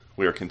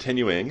We are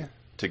continuing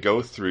to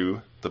go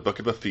through the book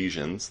of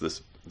Ephesians,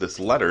 this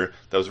letter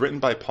that was written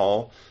by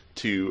Paul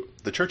to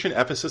the church in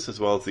Ephesus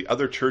as well as the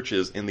other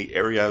churches in the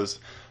areas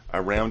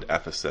around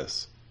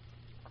Ephesus.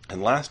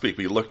 And last week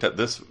we looked at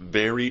this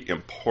very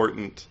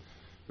important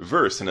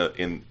verse in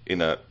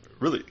a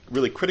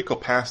really critical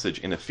passage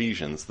in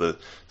Ephesians, the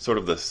sort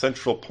of the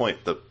central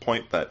point, the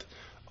point that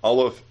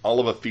all of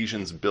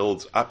Ephesians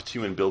builds up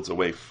to and builds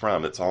away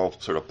from. It's all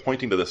sort of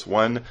pointing to this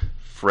one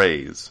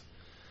phrase: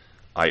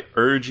 I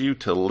urge you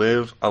to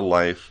live a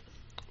life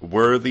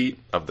worthy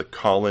of the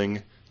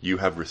calling you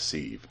have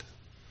received.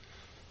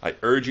 I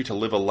urge you to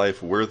live a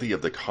life worthy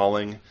of the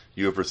calling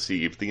you have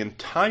received. The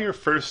entire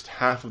first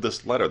half of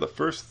this letter, the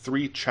first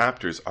 3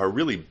 chapters, are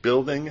really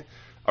building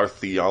our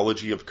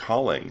theology of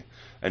calling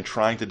and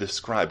trying to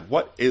describe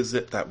what is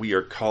it that we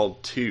are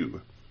called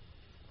to.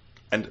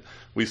 And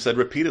we've said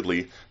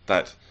repeatedly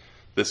that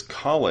this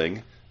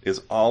calling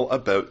is all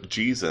about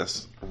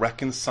Jesus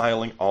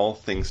reconciling all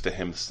things to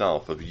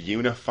himself, of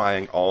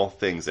unifying all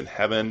things in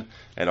heaven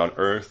and on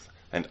earth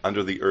and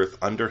under the earth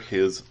under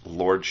his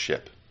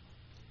lordship.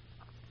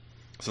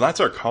 So that's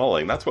our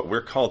calling. That's what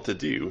we're called to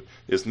do,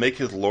 is make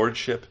his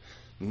lordship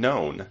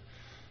known.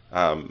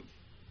 And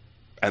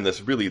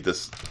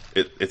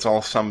it's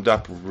all summed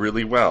up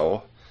really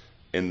well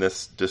in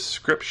this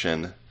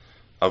description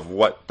of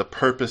what the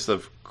purpose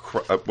of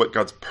what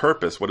God's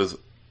purpose, what is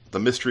the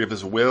mystery of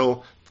his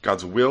will,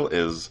 God's will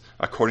is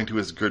according to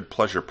his good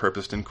pleasure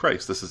purposed in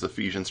Christ. This is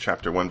Ephesians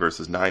chapter 1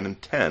 verses 9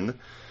 and 10.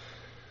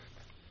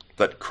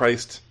 That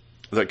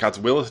God's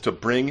will is to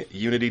bring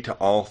unity to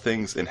all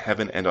things in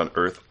heaven and on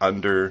earth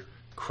under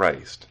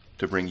Christ.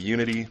 To bring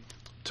unity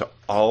to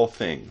all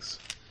things.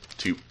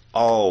 To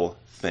all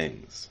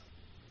things.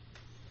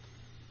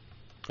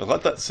 Now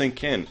let that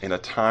sink in a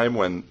time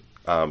when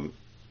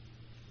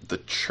the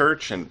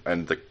church and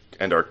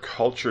our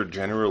culture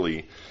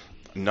generally,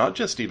 not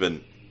just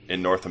even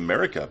in North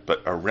America,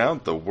 but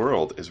around the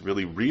world, is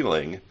really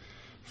reeling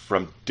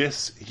from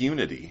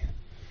disunity.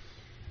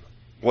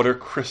 What are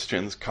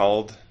Christians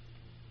called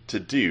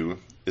to do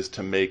is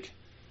to make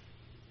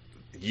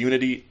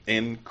unity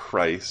in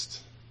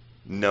Christ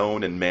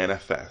known and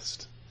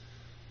manifest.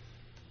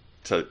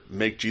 To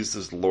make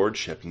Jesus'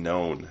 lordship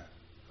known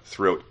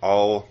throughout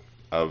all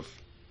of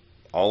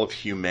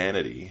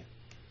humanity,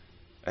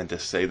 and to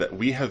say that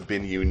we have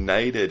been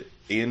united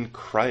in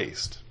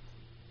Christ.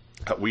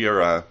 That we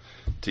are,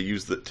 to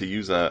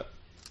use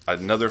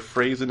another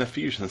phrase in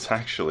Ephesians,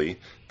 actually,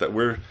 that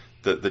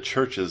the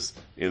church is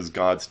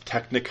God's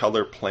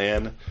technicolor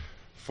plan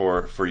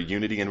for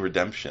unity and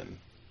redemption.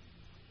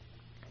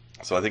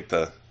 So I think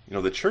the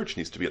church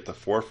needs to be at the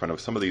forefront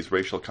of some of these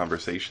racial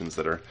conversations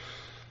that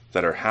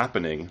are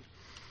happening,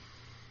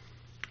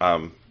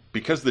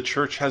 because the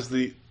church has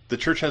the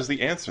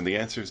answer, and the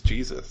answer is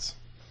Jesus.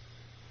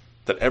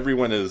 That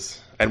everyone is,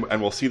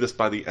 and we'll see this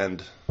by the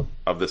end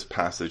of this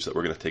passage that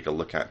we're going to take a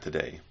look at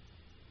today.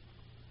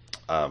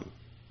 And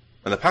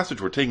the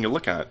passage we're taking a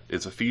look at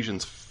is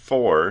Ephesians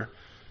 4,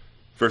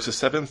 verses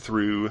 7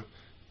 through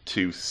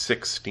to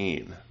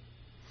 16.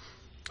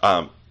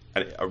 And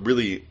a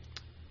really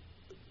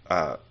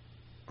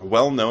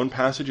well-known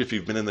passage if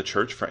you've been in the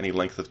church for any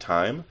length of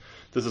time.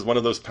 This is one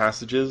of those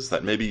passages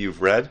that maybe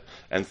you've read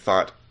and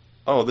thought,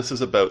 oh, this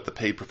is about the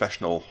paid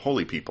professional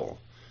holy people.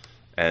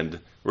 And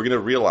we're going to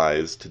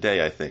realize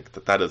today, I think,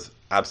 that is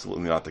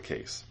absolutely not the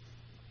case.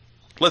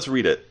 Let's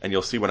read it, and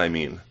you'll see what I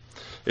mean.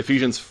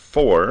 Ephesians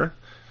 4,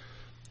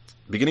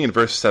 beginning in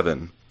verse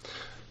 7.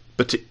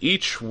 But to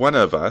each one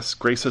of us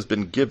grace has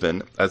been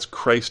given as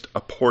Christ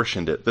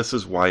apportioned it. This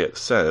is why it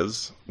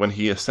says, when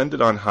he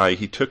ascended on high,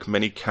 he took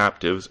many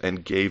captives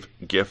and gave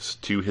gifts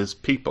to his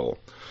people.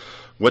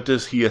 What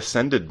does he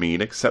ascended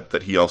mean, except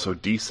that he also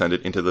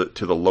descended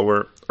to the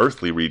lower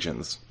earthly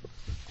regions?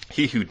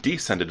 He who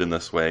descended in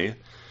this way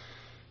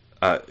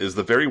is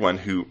the very one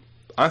who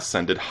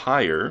ascended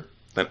higher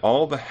than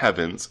all the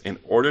heavens in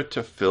order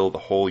to fill the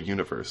whole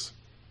universe.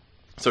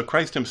 So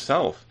Christ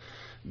himself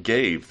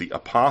gave the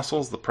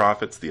apostles, the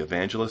prophets, the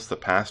evangelists, the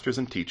pastors,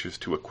 and teachers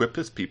to equip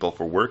his people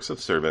for works of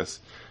service,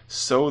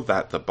 so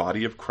that the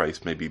body of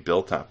Christ may be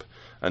built up,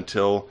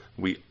 until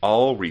we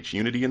all reach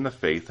unity in the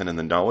faith and in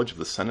the knowledge of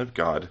the Son of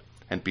God,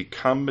 and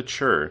become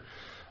mature,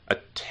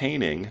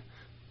 attaining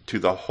to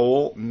the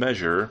whole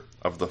measure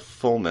of the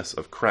fullness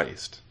of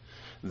Christ.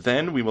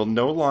 Then we will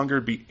no longer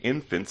be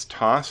infants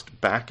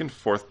tossed back and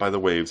forth by the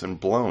waves and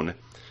blown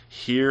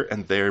here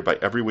and there by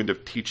every wind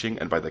of teaching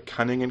and by the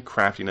cunning and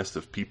craftiness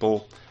of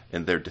people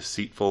and their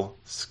deceitful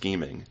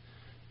scheming.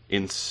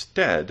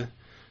 Instead,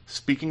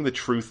 speaking the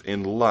truth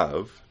in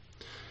love,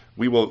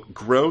 we will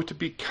grow to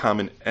become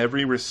in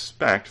every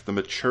respect the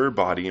mature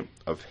body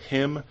of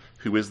him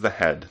who is the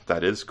head,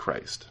 that is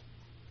Christ.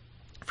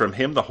 From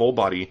him the whole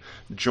body,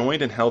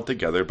 joined and held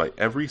together by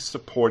every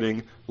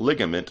supporting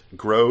ligament,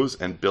 grows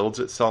and builds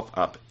itself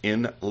up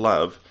in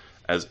love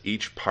as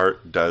each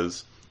part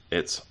does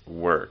its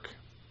work.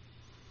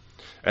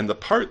 And the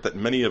part that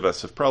many of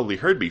us have probably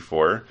heard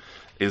before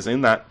is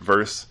in that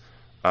verse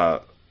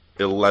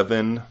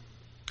 11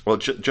 Well,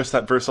 just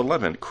that verse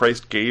 11,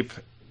 Christ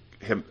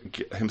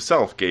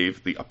himself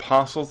gave the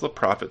apostles, the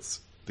prophets,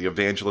 the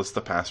evangelists,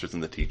 the pastors,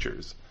 and the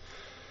teachers.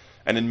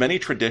 And in many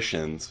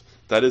traditions,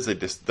 that's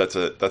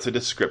a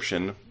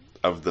description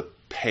of the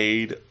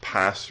paid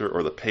pastor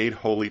or the paid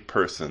holy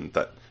person,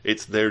 that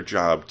it's their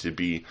job to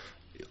be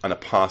an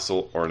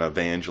apostle or an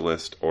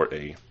evangelist or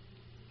a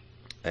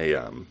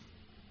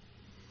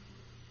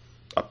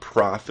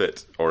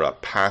prophet or a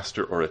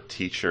pastor or a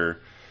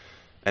teacher.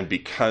 And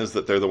because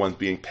that they're the ones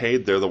being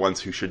paid, they're the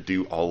ones who should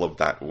do all of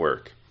that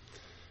work.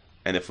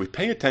 And if we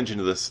pay attention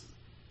to this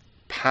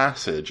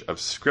passage of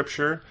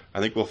Scripture, I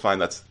think we'll find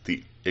that's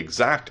the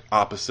exact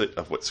opposite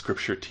of what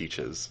Scripture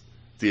teaches.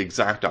 The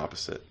exact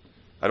opposite.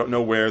 I don't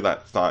know where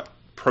that thought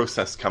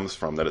process comes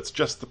from, that it's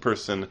just the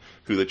person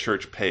who the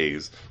church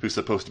pays who's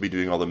supposed to be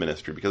doing all the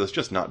ministry, because it's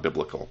just not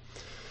biblical.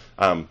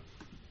 But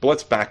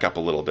let's back up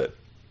a little bit.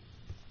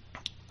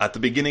 At the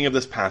beginning of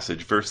this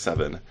passage, verse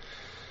 7,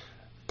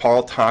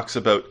 Paul talks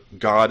about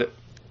God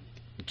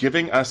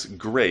giving us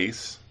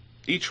grace,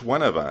 each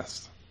one of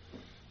us,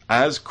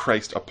 as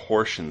Christ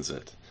apportions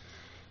it.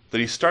 That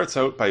he starts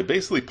out by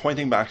basically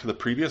pointing back to the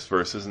previous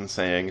verses and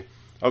saying,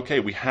 okay,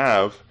 we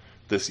have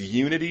this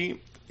unity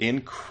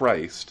in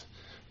Christ,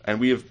 and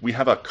we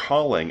have a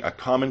calling, a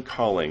common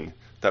calling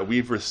that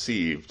we've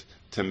received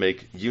to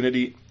make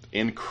unity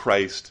in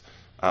Christ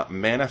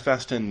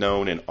manifest and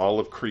known in all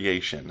of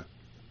creation,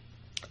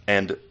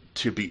 and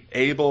to be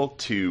able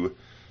to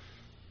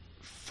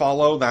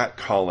follow that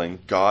calling.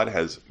 God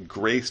has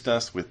graced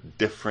us with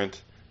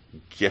different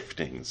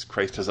giftings.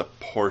 Christ has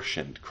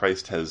apportioned.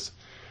 Christ has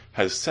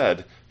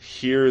said,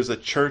 here is a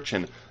church,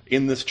 and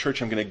in this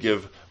church I'm going to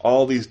give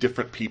all these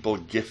different people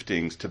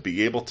giftings to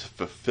be able to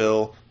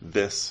fulfill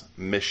this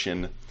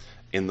mission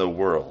in the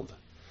world,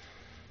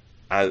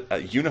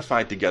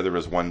 unified together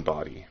as one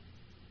body.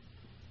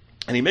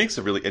 And he makes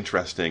a really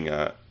interesting,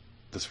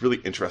 this really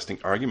interesting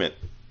argument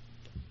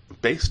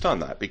based on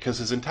that, because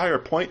his entire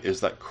point is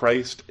that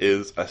Christ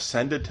is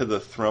ascended to the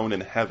throne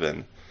in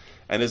heaven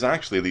and is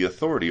actually the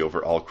authority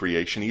over all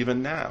creation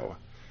even now.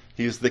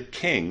 He is the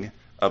King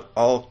of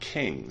all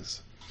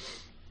kings.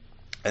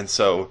 And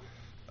so,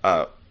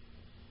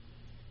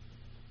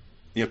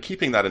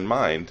 keeping that in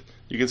mind,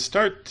 you can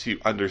start to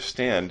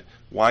understand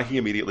why he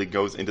immediately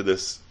goes into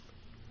this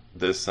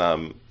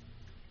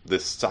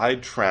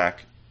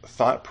sidetrack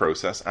thought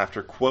process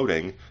after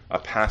quoting a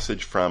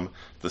passage from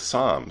the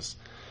Psalms.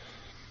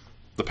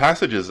 The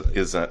passage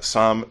is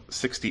Psalm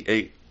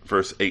 68,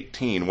 verse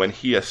 18. When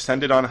he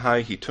ascended on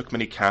high, he took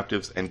many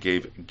captives and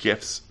gave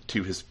gifts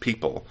to his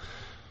people.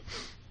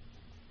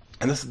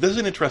 And this is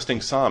an interesting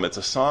psalm. It's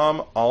a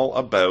psalm all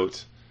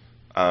about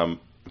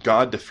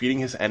God defeating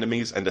his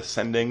enemies and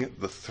ascending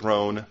the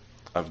throne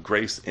of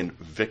grace in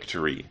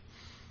victory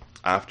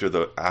after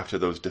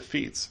those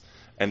defeats.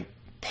 And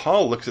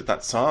Paul looks at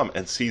that psalm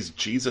and sees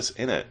Jesus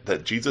in it,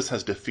 that Jesus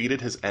has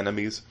defeated his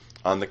enemies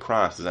on the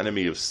cross. His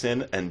enemy of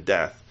sin and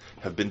death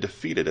have been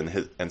defeated,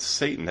 and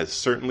Satan has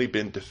certainly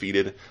been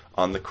defeated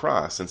on the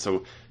cross. And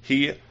so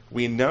he,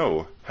 we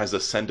know, has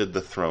ascended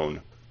the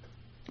throne.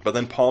 But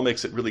then Paul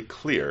makes it really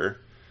clear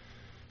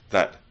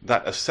that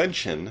that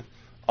ascension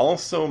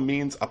also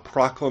means a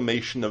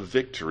proclamation of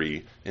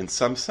victory in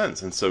some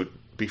sense. And so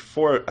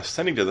before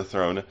ascending to the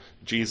throne,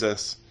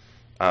 Jesus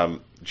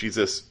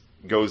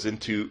goes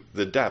into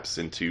the depths,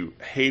 into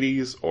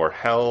Hades or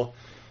hell.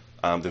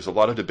 There's a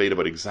lot of debate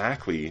about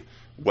exactly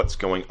what's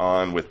going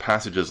on with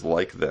passages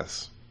like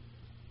this.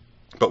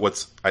 But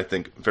what's, I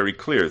think, very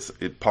clear is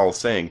Paul's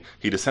saying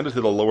he descended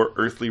to the lower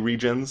earthly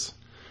regions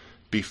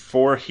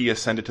before he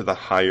ascended to the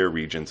higher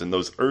regions. And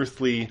those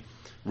earthly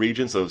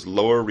regions, those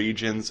lower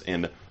regions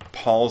in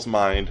Paul's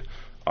mind,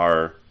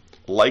 are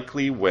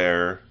likely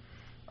where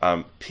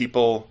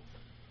people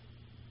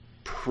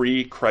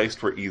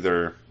pre-Christ were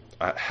either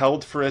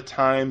held for a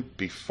time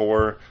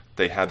before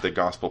they had the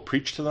gospel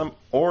preached to them,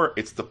 or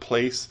it's the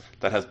place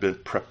that has been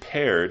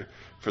prepared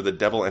for the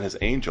devil and his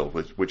angel,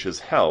 which is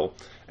hell.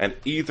 And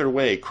either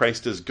way,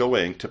 Christ is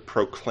going to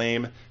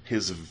proclaim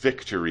his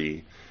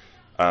victory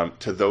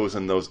to those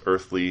in those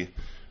earthly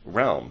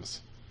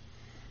realms.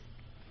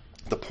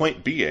 The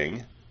point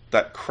being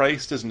that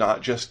Christ is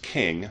not just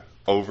king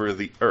over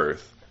the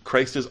earth.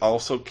 Christ is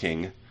also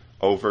king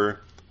over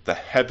the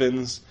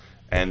heavens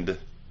and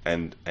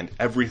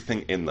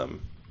everything in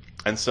them.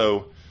 And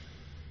so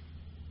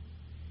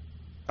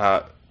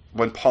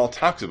when Paul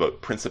talks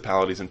about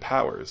principalities and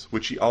powers,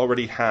 which he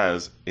already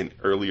has in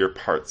earlier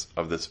parts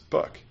of this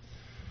book,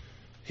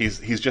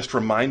 he's just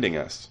reminding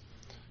us,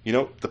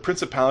 the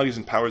principalities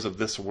and powers of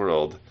this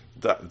world,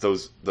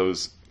 those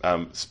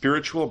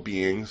spiritual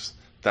beings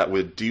that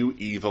would do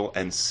evil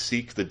and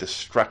seek the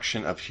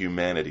destruction of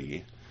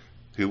humanity,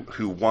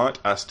 who want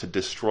us to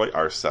destroy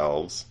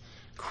ourselves,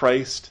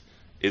 Christ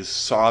is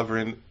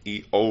sovereign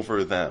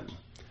over them.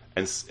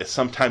 And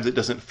sometimes it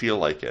doesn't feel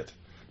like it,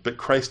 but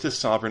Christ is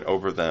sovereign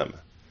over them.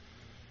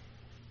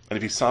 And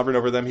if he's sovereign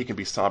over them, he can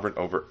be sovereign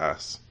over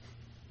us.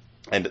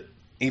 And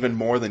even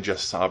more than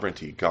just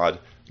sovereignty, God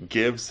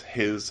gives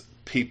his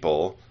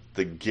people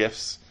the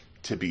gifts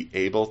to be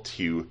able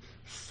to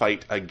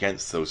fight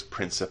against those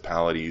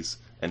principalities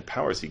and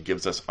powers. He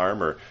gives us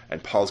armor,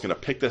 and Paul's going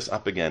to pick this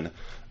up again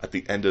at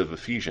the end of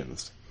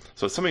Ephesians.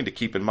 So it's something to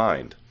keep in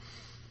mind.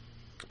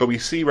 But we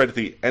see right at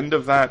the end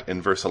of that,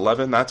 in verse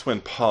 11, that's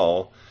when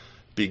Paul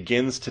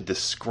begins to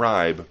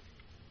describe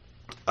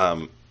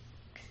some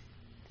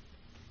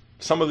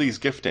of these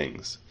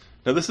giftings.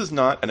 Now, this is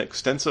not an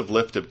extensive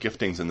list of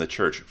giftings in the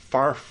church,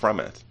 far from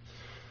it.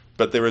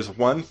 But there is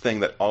one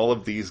thing that all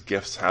of these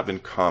gifts have in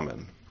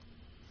common.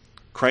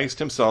 Christ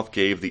himself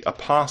gave the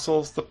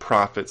apostles, the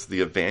prophets,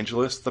 the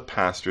evangelists, the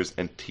pastors,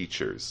 and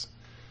teachers.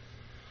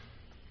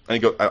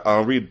 And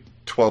I'll read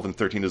 12 and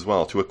 13 as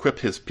well. To equip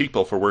his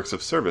people for works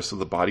of service, so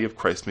the body of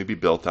Christ may be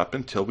built up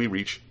until we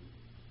reach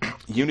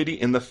unity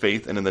in the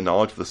faith and in the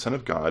knowledge of the Son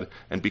of God,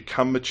 and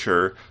become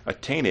mature,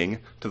 attaining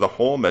to the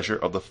whole measure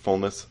of the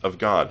fullness of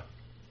God.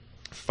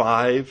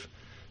 5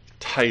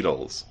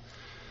 titles.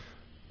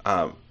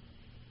 And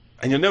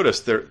you'll notice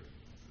there,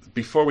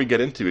 before we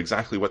get into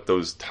exactly what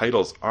those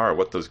titles are,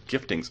 what those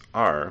giftings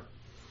are,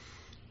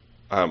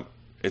 I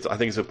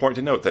think it's important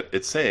to note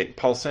that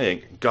Paul's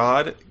saying,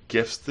 God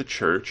gifts the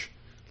church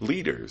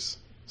leaders.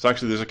 So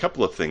actually, there's a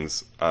couple of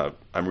things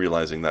I'm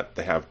realizing that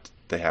they have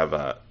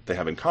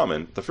in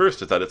common. The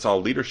first is that it's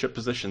all leadership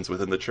positions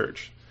within the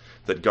church.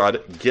 That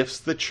God gifts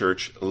the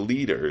church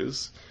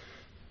leaders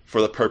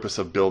for the purpose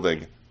of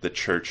building the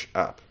church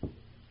up.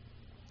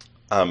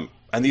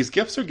 And these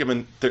gifts are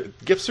given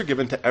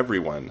to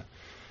everyone.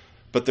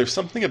 But there's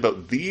something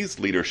about these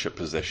leadership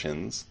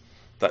positions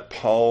that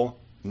Paul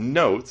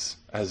notes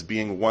as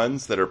being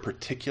ones that are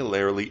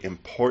particularly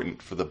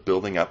important for the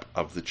building up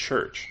of the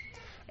church.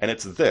 And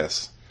it's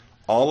this: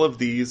 all of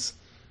these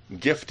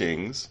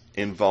giftings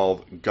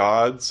involve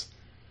God's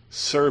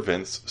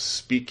servants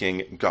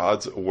speaking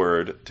God's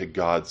word to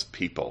God's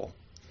people.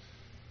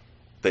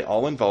 They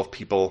all involve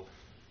people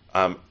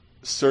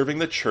serving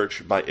the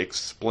church by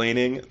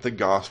explaining the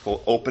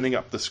gospel, opening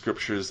up the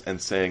scriptures, and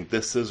saying,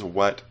 this is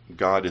what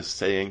God is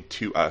saying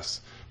to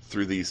us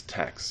through these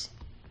texts,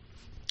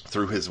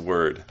 through his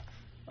word.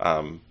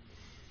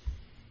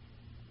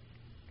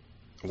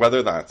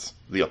 Whether that's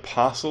the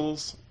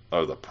apostles,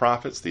 or the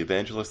prophets, the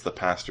evangelists, the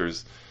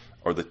pastors,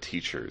 or the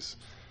teachers.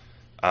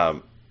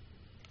 And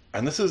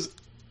this is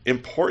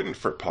important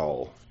for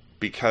Paul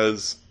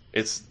because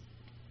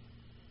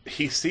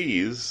he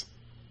sees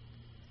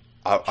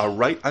a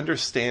right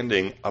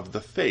understanding of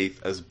the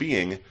faith as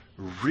being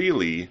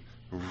really,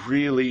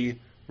 really,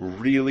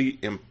 really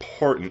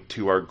important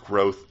to our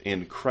growth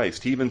in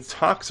Christ. He even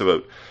talks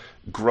about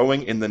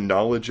growing in the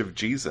knowledge of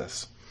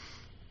Jesus,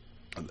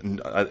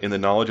 in the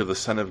knowledge of the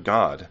Son of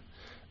God.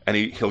 And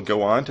he'll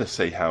go on to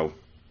say how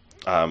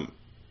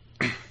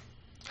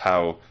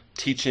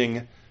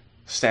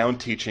sound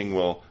teaching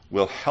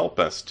will help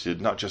us to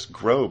not just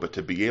grow, but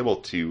to be able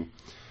to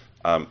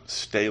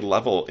stay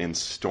level in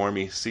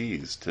stormy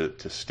seas,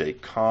 to stay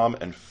calm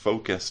and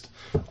focused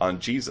on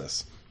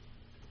Jesus.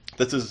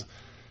 These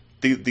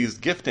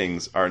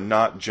giftings are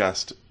not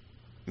just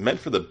meant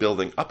for the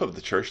building up of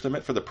the church, they're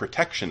meant for the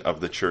protection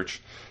of the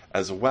church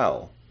as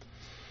well.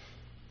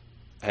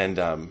 And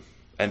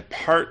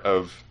part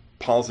of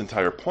Paul's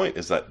entire point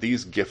is that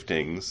these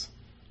giftings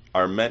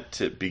are meant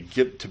to be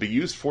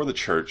used for the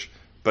church,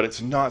 but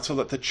it's not so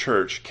that the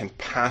church can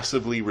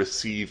passively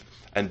receive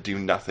and do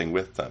nothing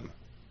with them.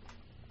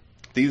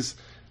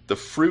 The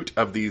fruit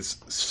of these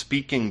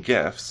speaking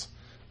gifts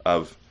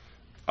of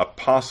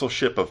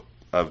apostleship,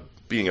 of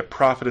being a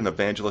prophet, an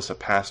evangelist, a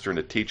pastor, and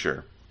a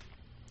teacher,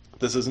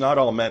 this is not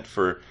all meant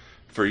for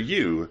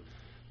you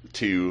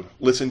to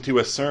listen to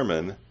a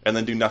sermon and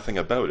then do nothing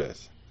about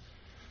it.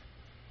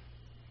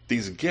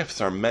 These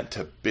gifts are meant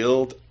to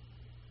build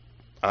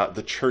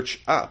the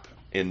church up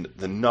in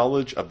the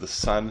knowledge of the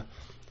Son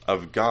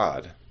of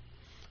God.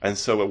 And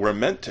so we're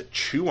meant to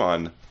chew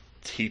on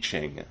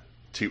teaching,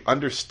 to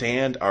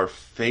understand our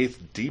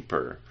faith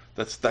deeper.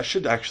 That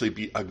should actually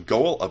be a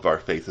goal of our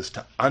faith, is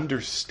to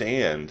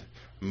understand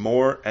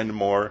more and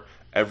more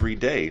every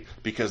day,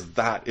 because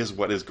that is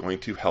what is going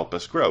to help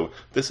us grow.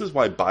 This is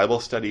why Bible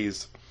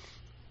studies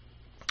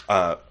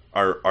are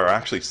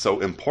actually so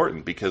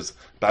important, because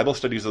Bible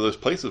studies are those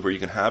places where you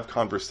can have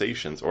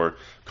conversations, or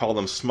call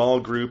them small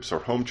groups or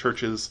home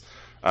churches.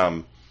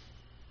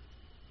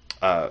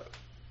 They're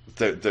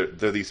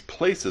these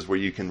places where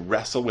you can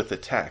wrestle with the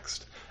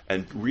text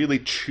and really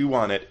chew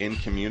on it in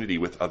community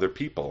with other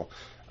people,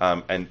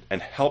 and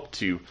help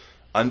to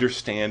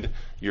understand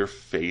your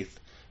faith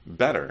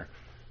better.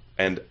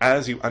 And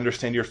as you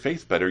understand your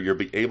faith better, you'll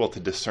be able to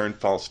discern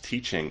false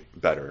teaching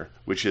better,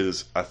 which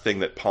is a thing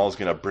that Paul's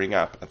going to bring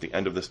up at the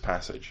end of this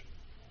passage.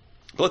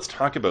 But let's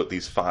talk about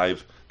these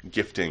 5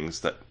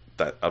 giftings that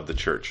of the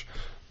church.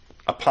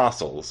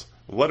 Apostles.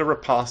 What are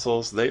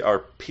apostles? They are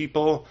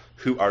people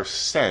who are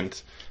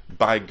sent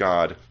by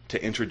God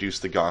to introduce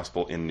the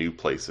gospel in new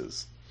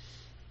places.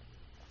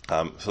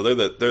 So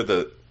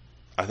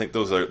I think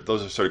those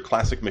are sort of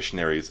classic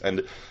missionaries.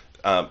 And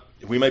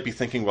we might be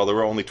thinking, well, there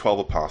were only 12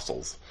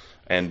 apostles,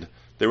 and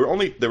there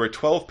were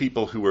 12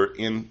 people who were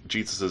in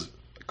Jesus's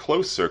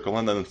close circle,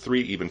 and then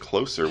 3 even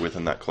closer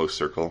within that close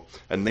circle,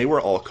 and they were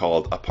all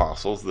called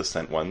apostles, the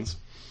sent ones.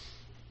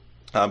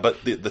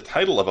 But the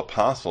title of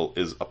apostle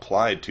is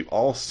applied to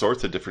all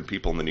sorts of different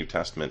people in the New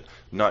Testament,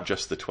 not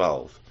just the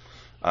 12.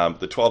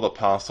 The 12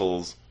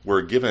 apostles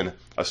were given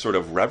a sort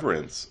of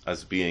reverence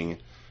as being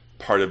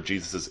part of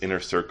Jesus' inner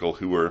circle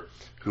who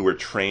were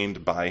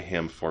trained by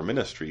him for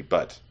ministry,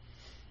 but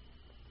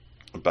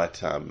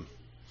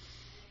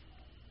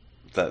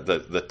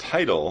the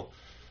title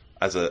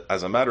as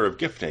a matter of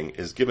gifting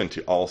is given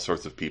to all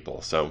sorts of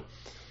people. So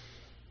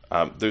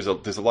there's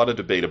a lot of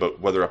debate about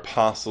whether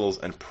apostles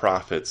and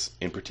prophets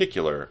in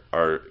particular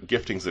are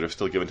giftings that are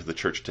still given to the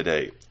church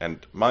today,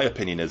 and my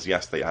opinion is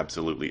yes, they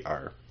absolutely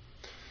are.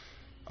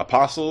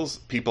 Apostles,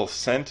 people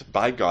sent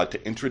by God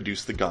to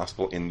introduce the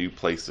gospel in new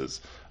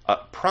places.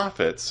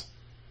 Prophets,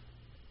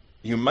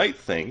 you might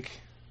think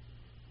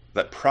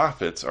that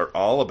prophets are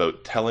all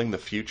about telling the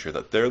future,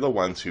 that they're the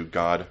ones who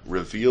God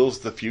reveals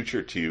the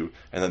future to,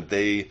 and that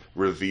they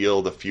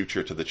reveal the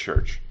future to the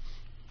church.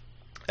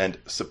 And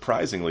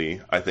surprisingly,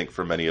 I think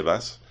for many of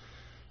us,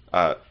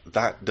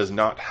 that does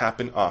not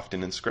happen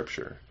often in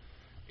Scripture.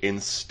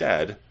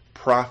 Instead,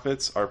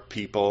 prophets are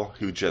people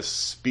who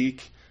just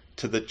speak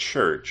to the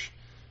church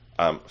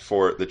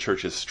for the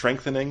church's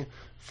strengthening,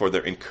 for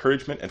their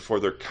encouragement, and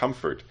for their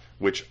comfort,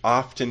 which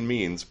often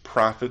means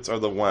prophets are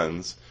the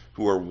ones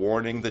who are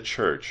warning the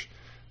church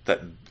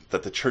that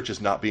the church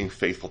is not being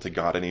faithful to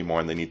God anymore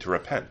and they need to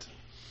repent.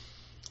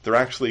 They're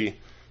actually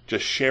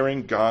just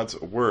sharing God's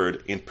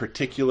word in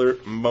particular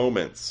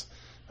moments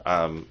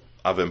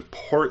of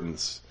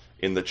importance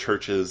in the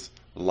church's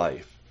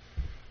life.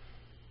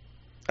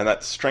 And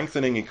that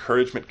strengthening,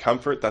 encouragement,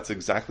 comfort, that's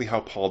exactly how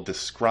Paul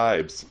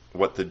describes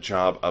what the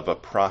job of a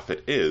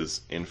prophet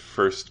is in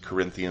 1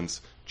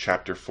 Corinthians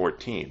chapter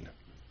 14.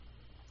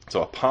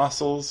 So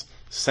apostles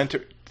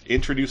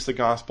introduce the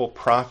gospel,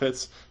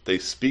 prophets, they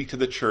speak to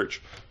the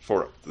church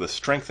for the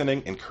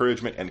strengthening,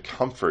 encouragement, and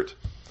comfort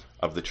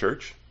of the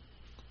church.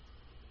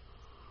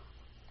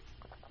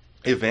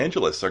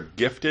 Evangelists are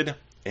gifted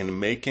in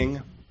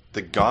making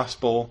the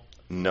gospel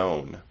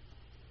known.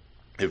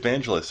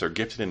 Evangelists are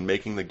gifted in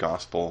making the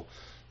gospel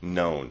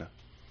known.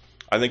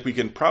 I think we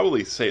can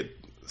probably say,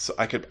 so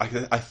I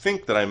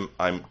think that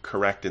I'm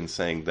correct in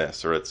saying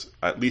this, or it's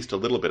at least a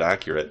little bit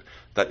accurate,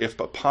 that if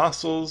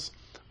apostles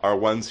are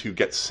ones who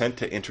get sent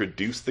to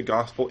introduce the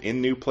gospel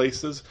in new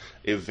places,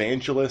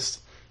 evangelists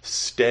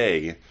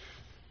stay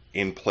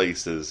in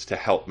places to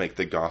help make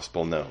the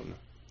gospel known,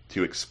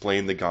 to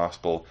explain the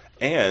gospel,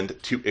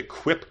 and to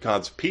equip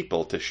God's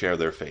people to share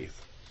their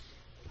faith.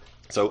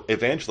 So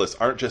evangelists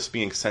aren't just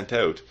being sent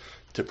out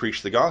to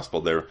preach the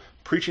gospel, they're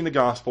preaching the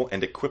gospel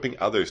and equipping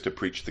others to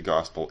preach the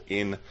gospel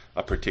in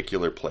a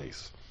particular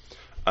place.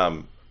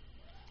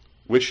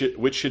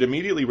 Which should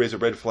immediately raise a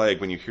red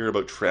flag when you hear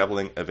about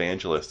traveling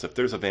evangelists. If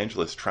there's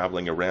evangelists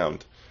traveling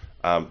around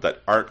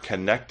that aren't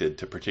connected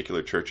to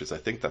particular churches, I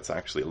think that's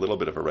actually a little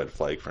bit of a red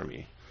flag for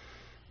me.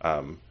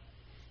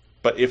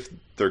 But if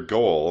their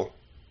goal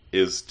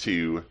is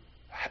to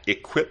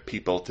equip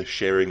people to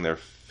sharing their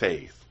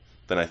faith,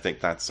 then I think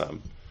that's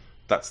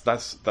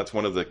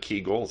one of the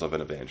key goals of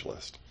an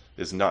evangelist,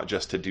 is not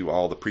just to do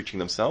all the preaching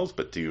themselves,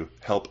 but to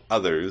help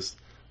others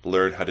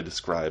learn how to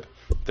describe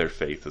their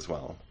faith as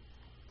well.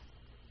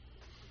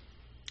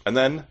 And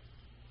then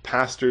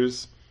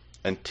pastors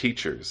and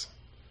teachers.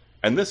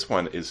 And this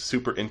one is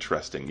super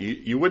interesting.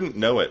 You wouldn't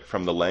know it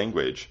from the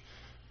language,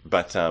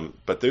 but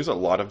there's a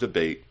lot of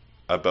debate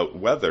about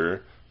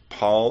whether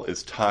Paul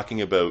is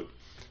talking about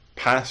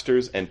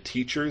pastors and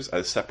teachers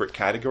as separate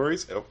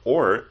categories,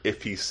 or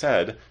if he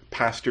said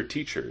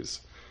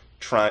pastor-teachers,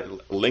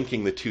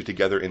 linking the two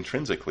together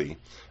intrinsically,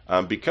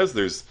 because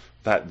there's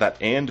that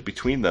and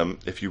between them.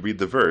 If you read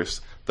the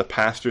verse, the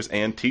pastors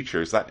and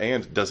teachers, that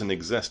and doesn't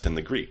exist in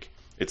the Greek.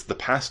 It's the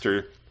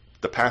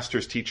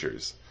pastor's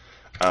teachers.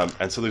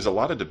 And so there's a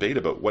lot of debate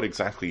about what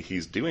exactly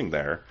he's doing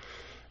there.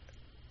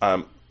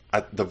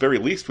 At the very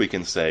least we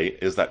can say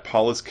is that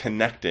Paul is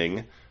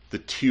connecting the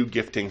two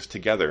giftings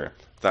together,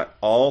 that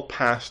all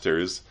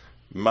pastors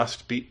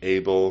must be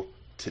able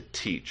to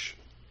teach,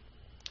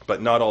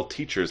 but not all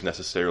teachers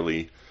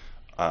necessarily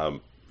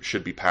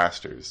should be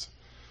pastors.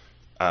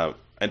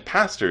 And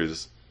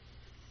pastors,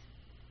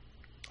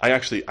 I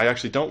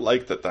actually don't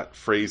like that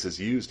phrase is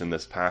used in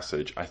this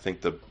passage. I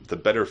think the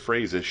better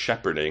phrase is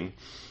shepherding,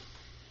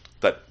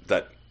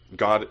 that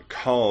God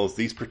calls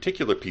these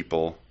particular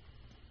people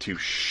to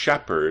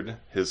shepherd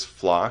his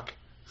flock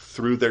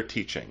through their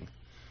teaching.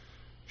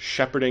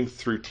 Shepherding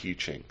through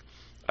teaching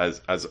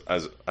as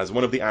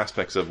one of the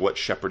aspects of what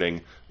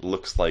shepherding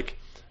looks like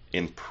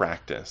in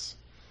practice.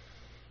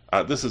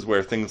 This is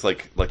where things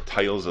like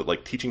titles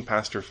like teaching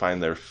pastor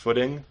find their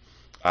footing,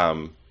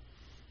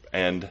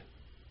 and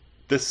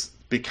this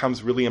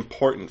becomes really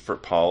important for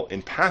Paul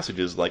in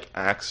passages like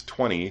Acts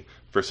 20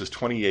 verses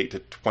 28 to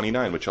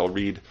 29, which I'll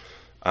read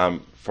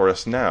for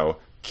us now.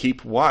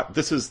 Keep watch.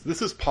 This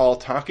is Paul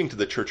talking to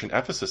the church in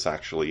Ephesus.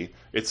 Actually,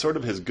 it's sort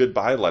of his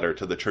goodbye letter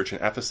to the church in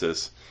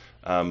Ephesus,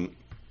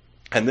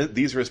 And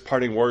these are his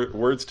parting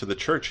words to the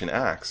church in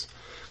Acts.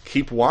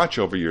 Keep watch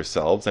over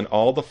yourselves and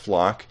all the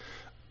flock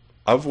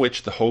of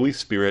which the Holy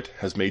Spirit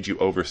has made you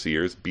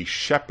overseers. Be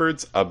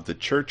shepherds of the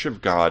church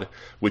of God,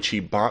 which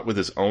he bought with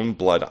his own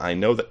blood. I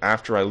know that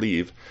after I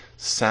leave,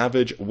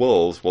 savage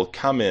wolves will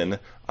come in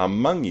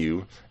among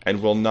you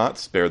and will not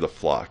spare the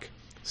flock.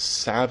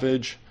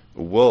 Savage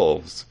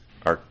wolves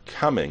are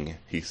coming,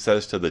 he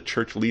says to the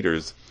church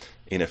leaders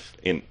in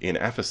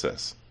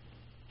Ephesus.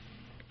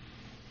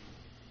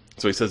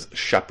 So he says,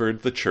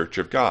 shepherd the church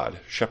of God.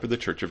 Shepherd the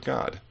church of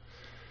God.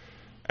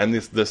 And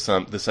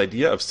this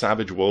idea of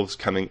savage wolves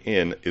coming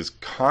in is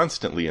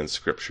constantly in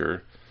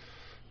Scripture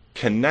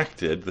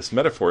connected, this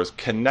metaphor is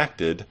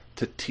connected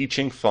to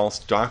teaching false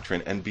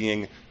doctrine and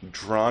being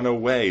drawn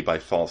away by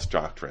false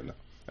doctrine.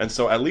 And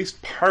so at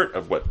least part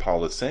of what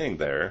Paul is saying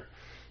there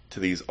to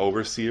these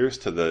overseers,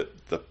 to the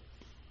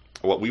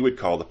what we would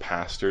call the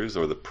pastors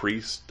or the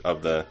priests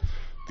of the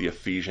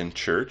Ephesian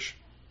church,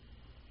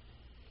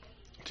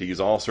 to use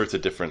all sorts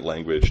of different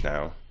language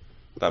now,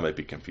 that might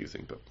be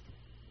confusing, but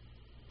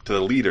to the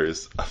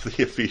leaders of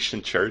the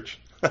Ephesian church,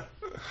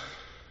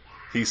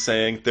 he's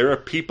saying there are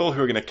people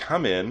who are going to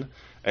come in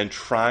and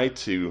try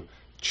to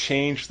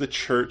change the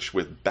church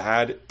with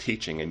bad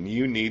teaching, and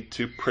you need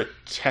to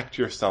protect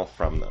yourself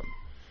from them.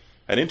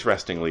 And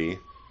interestingly,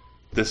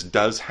 this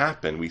does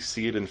happen. We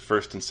see it in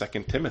 1st and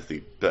 2nd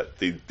Timothy, that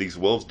these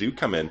wolves do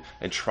come in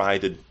and try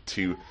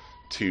to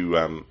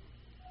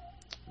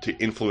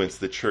influence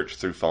the church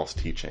through false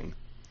teaching.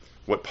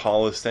 What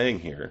Paul is saying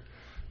here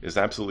is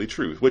absolutely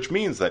true, which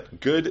means that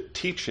good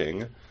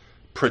teaching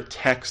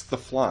protects the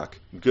flock.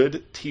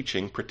 Good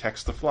teaching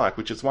protects the flock,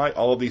 which is why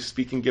all of these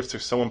speaking gifts are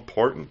so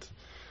important.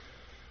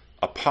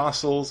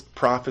 Apostles,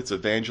 prophets,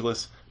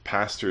 evangelists,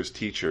 pastors,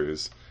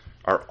 teachers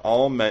are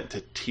all meant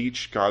to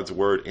teach God's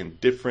word in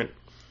different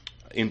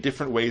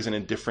ways and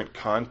in different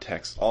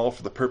contexts, all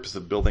for the purpose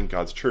of building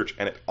God's church,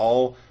 and it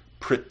all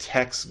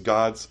protects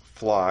God's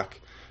flock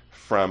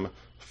from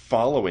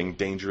following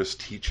dangerous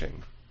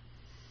teaching.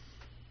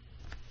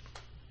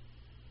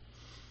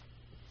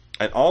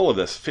 And all of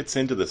this fits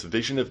into this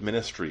vision of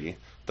ministry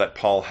that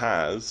Paul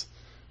has,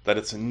 that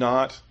it's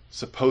not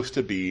supposed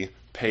to be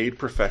paid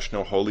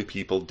professional holy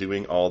people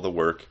doing all the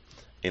work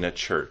in a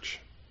church.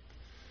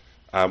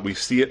 We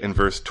see it in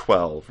verse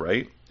 12,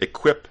 right?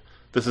 Equip.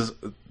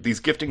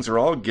 These giftings are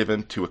all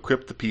given to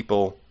equip the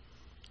people,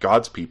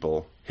 God's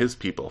people, his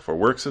people, for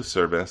works of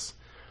service,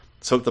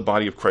 so that the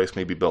body of Christ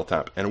may be built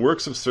up. And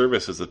works of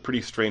service is a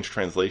pretty strange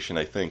translation,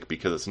 I think,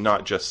 because it's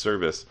not just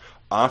service.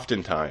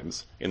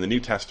 Oftentimes, in the New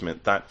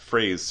Testament, that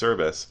phrase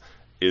service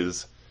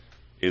is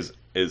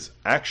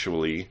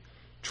actually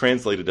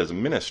translated as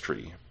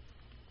ministry.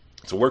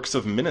 It's works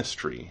of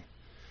ministry.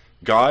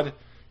 God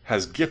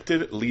has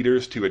gifted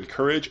leaders to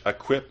encourage,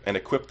 equip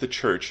the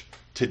church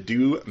to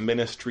do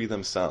ministry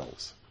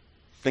themselves.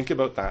 Think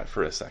about that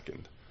for a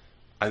second.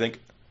 I think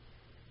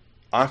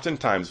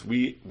oftentimes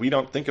we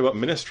don't think about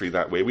ministry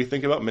that way. We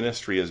think about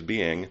ministry as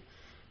being,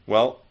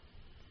 well,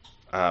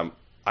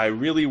 I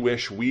really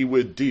wish we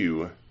would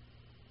do,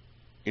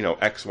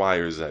 X, Y,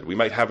 or Z. We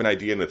might have an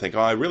idea and we think,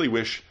 I really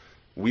wish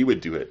we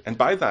would do it. And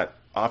by that,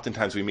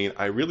 oftentimes we mean,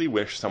 I really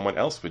wish someone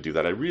else would do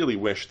that. I really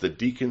wish the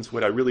deacons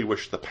would. I really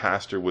wish the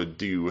pastor would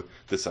do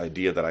this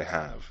idea that I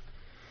have.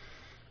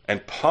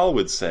 And Paul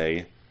would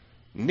say,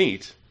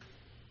 neat,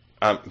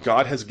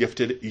 God has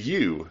gifted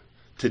you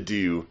to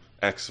do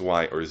X,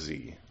 Y, or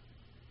Z.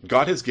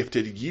 God has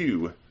gifted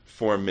you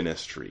for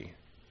ministry.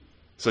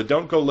 So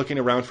don't go looking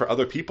around for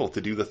other people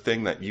to do the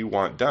thing that you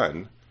want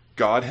done.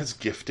 God has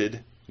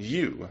gifted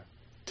you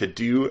to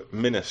do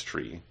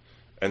ministry.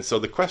 And so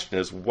the question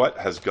is, what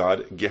has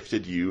God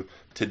gifted you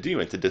to do?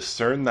 And to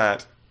discern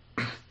that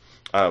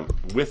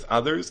with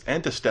others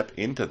and to step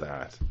into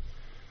that.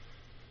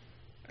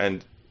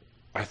 And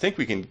I think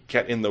we can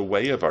get in the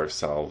way of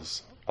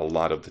ourselves a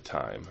lot of the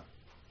time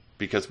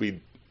because we're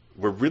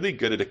really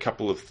good at a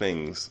couple of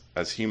things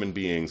as human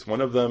beings.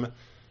 One of them,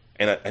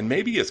 and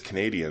maybe as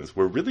Canadians,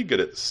 we're really good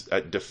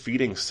at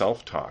defeating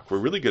self-talk. We're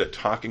really good at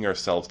talking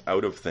ourselves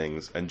out of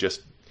things and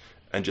just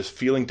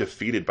feeling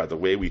defeated by the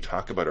way we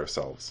talk about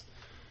ourselves.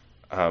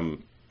 I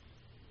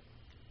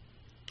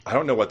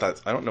don't know what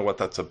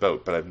that's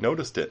about, but I've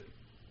noticed it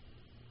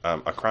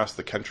across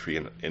the country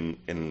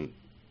and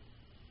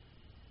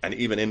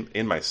even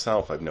in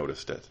myself. I've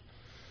noticed it,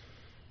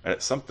 and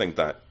it's something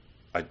that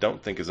I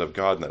don't think is of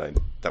God, and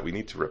that we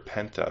need to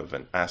repent of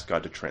and ask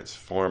God to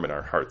transform in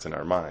our hearts and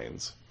our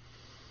minds.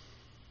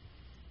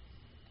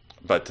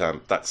 But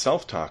that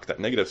self-talk, that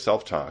negative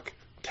self-talk,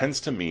 tends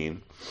to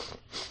mean,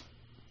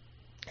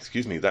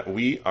 that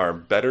we are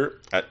better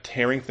at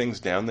tearing things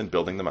down than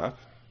building them up,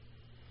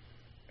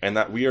 and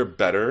that we are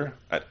better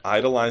at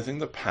idolizing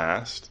the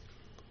past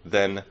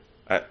than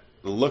at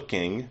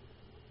looking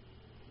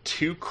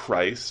to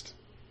Christ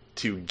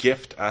to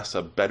gift us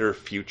a better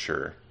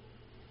future.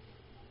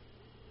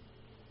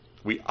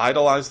 We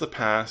idolize the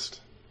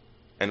past,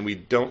 and we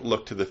don't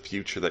look to the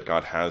future that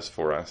God has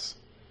for us.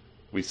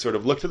 We sort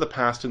of look to the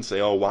past and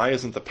say, why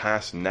isn't the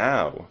past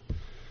now?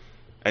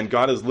 And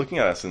God is looking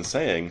at us and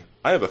saying,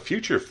 I have a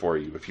future for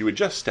you if you would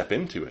just step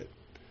into it.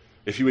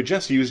 If you would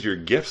just use your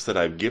gifts that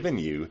I've given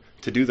you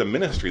to do the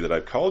ministry that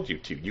I've called you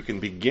to, you can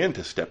begin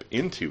to step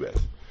into it.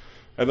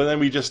 And then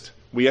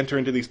we enter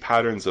into these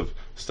patterns of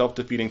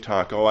self-defeating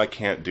talk. Oh, I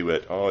can't do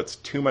it. Oh, it's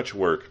too much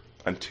work.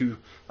 I'm too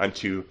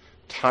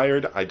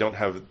tired. I don't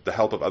have the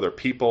help of other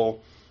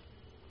people.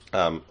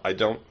 I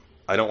don't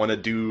want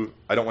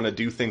to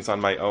do things on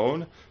my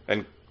own.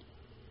 And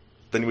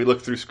then we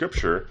look through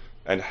Scripture,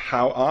 and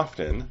how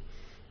often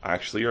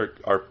actually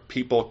are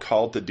people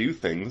called to do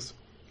things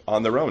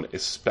on their own,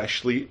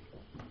 especially,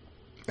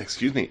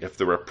 if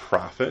they're a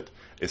prophet,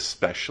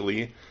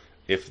 especially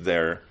if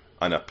they're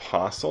an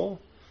apostle.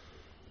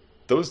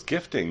 Those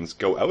giftings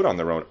go out on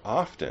their own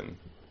often,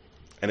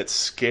 and it's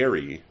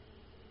scary,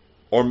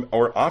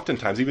 or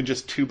oftentimes even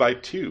just 2 by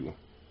 2.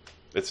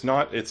 It's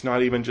not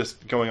even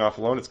just going off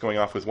alone, it's going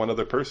off with one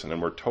other person, and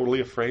we're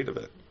totally afraid of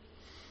it.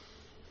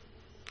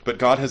 But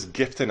God has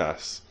gifted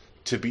us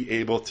to be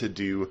able to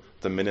do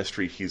the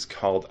ministry He's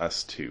called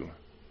us to.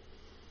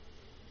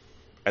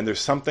 And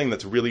there's something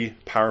that's really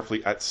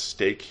powerfully at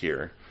stake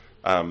here,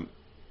 and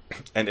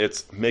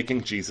it's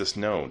making Jesus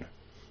known.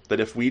 That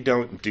if we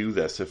don't do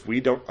this, if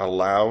we don't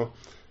allow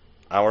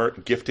our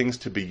giftings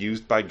to be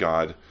used by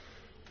God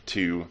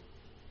to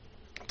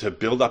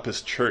build up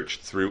His church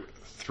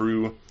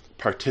through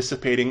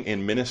participating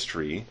in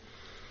ministry,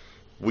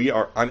 we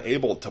are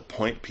unable to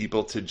point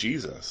people to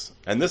Jesus.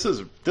 And this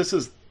is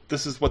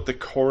what the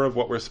core of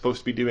what we're supposed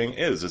to be doing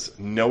is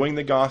knowing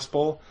the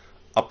gospel,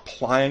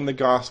 applying the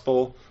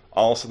gospel,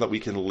 also that we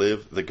can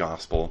live the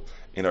gospel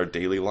in our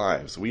daily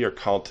lives. We are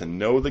called to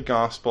know the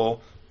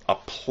gospel,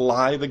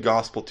 apply the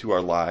gospel to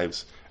our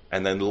lives,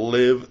 and then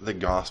live the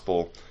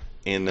gospel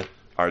in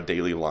our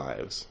daily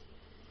lives.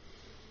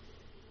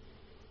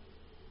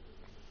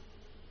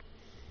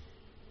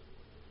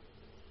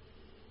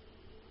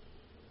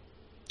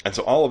 And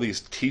so all of these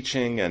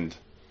teaching and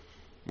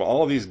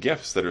all of these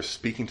gifts that are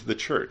speaking to the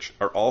church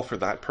are all for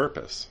that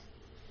purpose.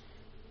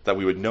 That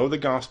we would know the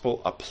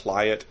gospel,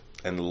 apply it,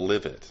 and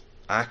live it.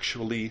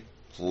 Actually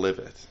live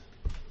it.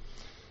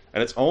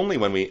 And it's only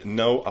when we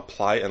know,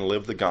 apply, and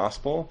live the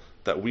gospel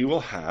that we will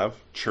have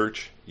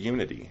church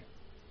unity.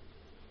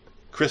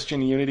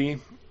 Christian unity,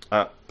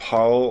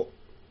 Paul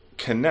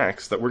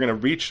connects that we're going to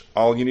reach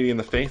all unity in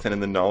the faith and in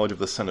the knowledge of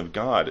the Son of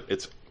God.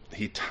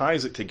 He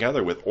ties it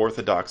together with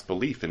orthodox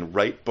belief and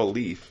right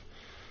belief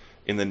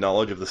in the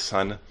knowledge of the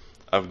Son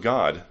of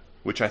God,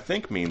 which I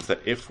think means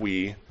that if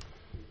we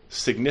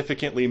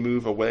significantly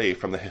move away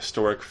from the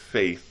historic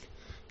faith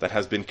that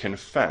has been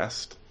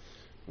confessed,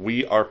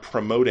 we are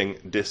promoting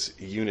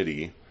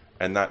disunity,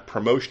 and that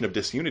promotion of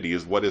disunity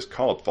is what is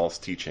called false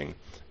teaching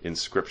in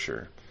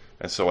Scripture.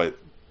 And so,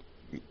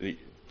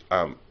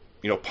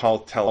 Paul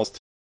tells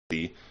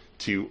Timothy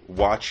to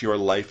watch your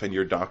life and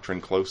your doctrine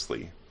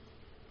closely,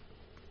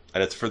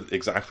 and it's for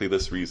exactly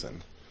this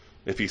reason.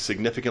 If he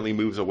significantly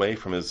moves away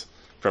from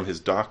his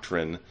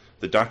doctrine,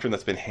 the doctrine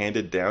that's been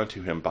handed down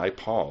to him by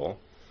Paul,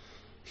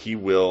 he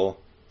will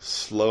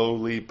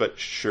slowly but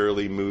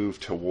surely move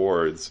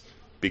towards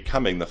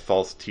becoming the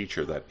false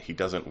teacher that he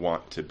doesn't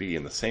want to be.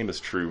 And the same is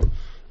true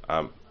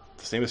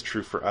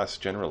for us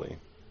generally.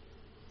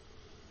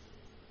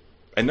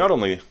 And not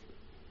only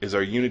is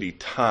our unity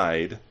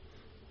tied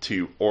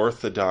to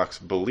orthodox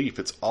belief,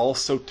 it's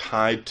also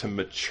tied to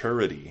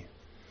maturity.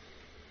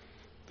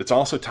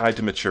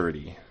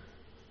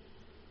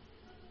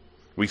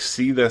 We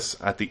see this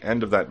at the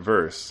end of that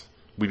verse.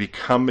 We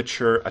become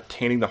mature,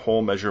 attaining the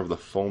whole measure of the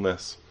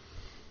fullness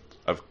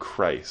of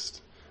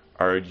Christ.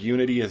 Our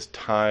unity is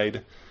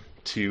tied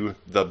to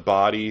the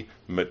body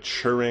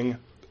maturing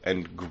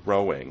and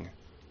growing.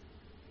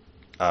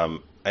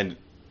 And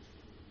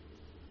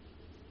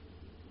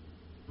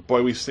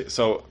boy, we see,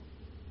 so,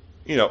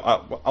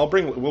 we'll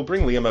bring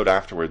Liam out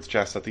afterwards.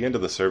 Jess, at the end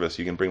of the service,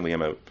 you can bring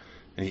Liam out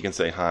and he can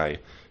say hi.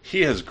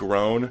 He has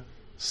grown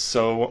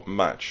so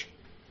much.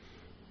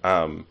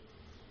 And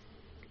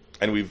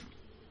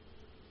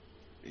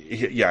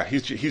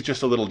he's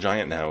just a little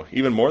giant now,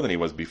 even more than he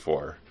was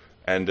before.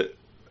 And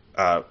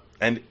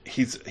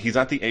he's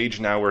at the age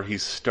now where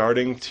he's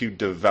starting to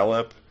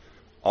develop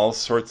all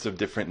sorts of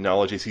different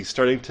knowledges. He's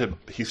starting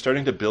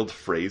to build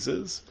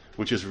phrases,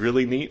 which is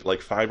really neat,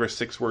 like 5 or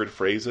 6 word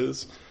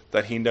phrases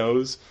that he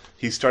knows.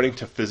 He's starting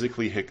to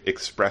physically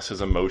express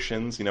his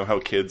emotions. You know how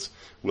kids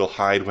will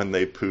hide when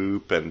they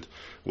poop and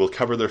will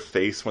cover their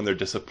face when they're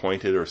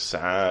disappointed or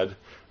sad,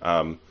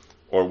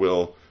 or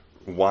will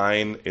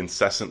whine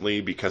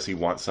incessantly because he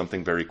wants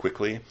something very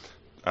quickly,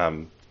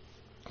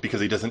 because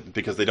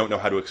they don't know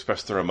how to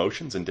express their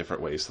emotions in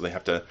different ways, so they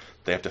have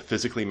to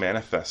physically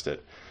manifest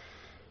it.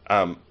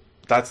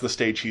 That's the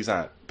stage he's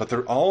at. But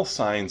they're all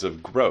signs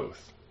of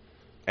growth,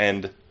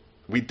 and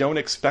we don't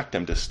expect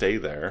him to stay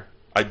there.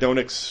 I don't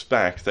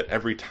expect that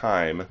every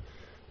time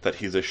that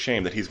he's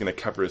ashamed that he's going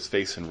to cover his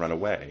face and run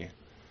away.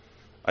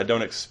 I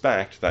don't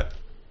expect that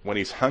when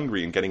he's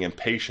hungry and getting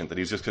impatient that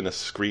he's just going to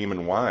scream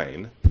and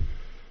whine.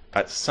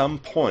 At some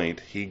point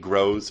he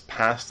grows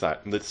past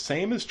that. And the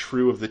same is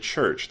true of the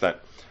church,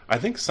 that I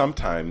think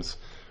sometimes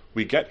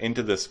we get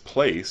into this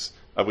place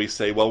of we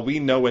say, well, we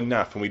know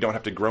enough and we don't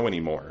have to grow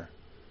anymore.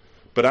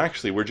 But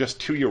actually, we're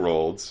just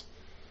 2-year-olds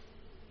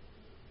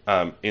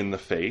in the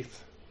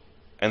faith,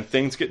 and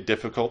things get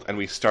difficult and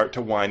we start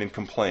to whine and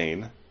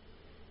complain,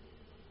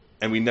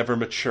 and we never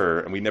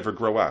mature and we never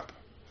grow up.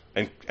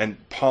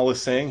 And Paul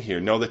is saying here,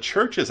 no, the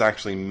church is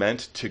actually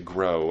meant to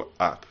grow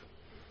up.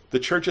 The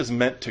church is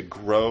meant to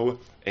grow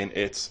in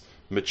its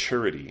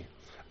maturity.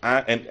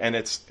 And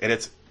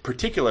it's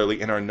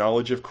particularly in our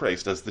knowledge of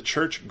Christ. As the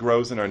church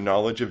grows in our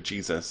knowledge of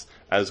Jesus,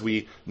 as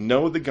we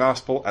know the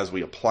gospel, as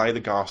we apply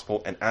the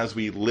gospel, and as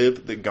we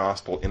live the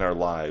gospel in our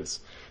lives,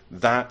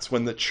 that's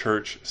when the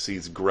church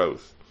sees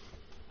growth.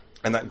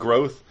 And that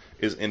growth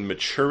is in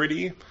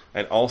maturity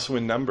and also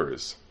in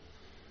numbers.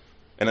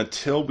 And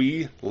until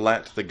we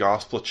let the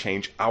gospel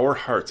change our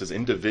hearts as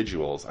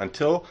individuals,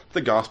 until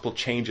the gospel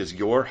changes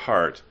your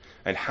heart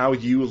and how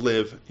you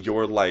live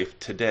your life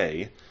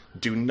today,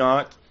 do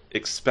not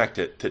expect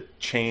it to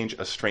change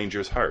a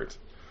stranger's heart.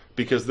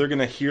 Because they're going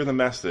to hear the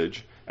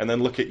message and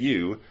then look at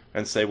you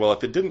and say, well,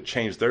 if it didn't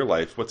change their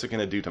life, what's it going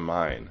to do to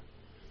mine?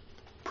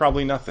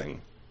 Probably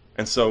nothing.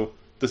 And so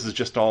this is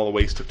just all a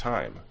waste of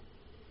time.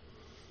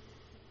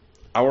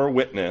 Our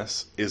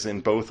witness is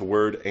in both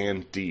word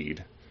and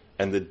deed.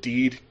 And the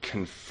deed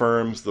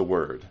confirms the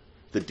word.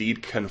 The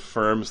deed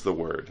confirms the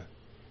word.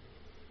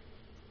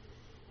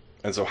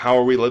 And so how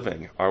are we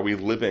living? Are we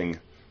living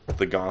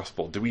the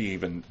gospel? Do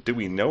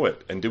we know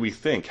it? And do we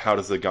think, how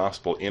does the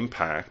gospel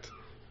impact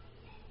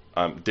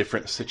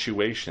different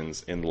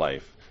situations in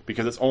life?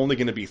 Because it's only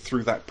going to be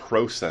through that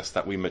process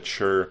that we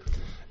mature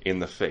in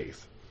the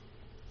faith.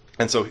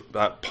 And so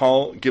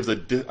Paul gives a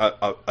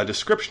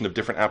description of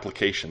different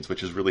applications,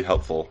 which is really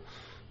helpful.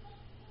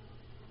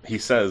 He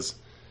says,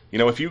 you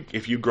know, if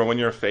you grow in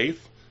your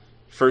faith,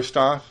 first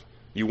off,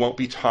 you won't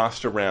be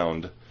tossed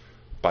around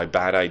by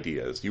bad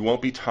ideas. You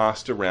won't be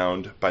tossed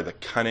around by the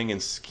cunning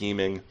and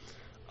scheming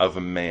of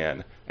a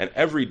man. And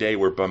every day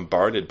we're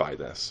bombarded by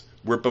this.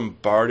 We're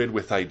bombarded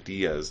with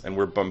ideas, and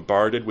we're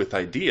bombarded with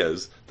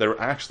ideas that are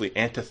actually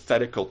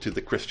antithetical to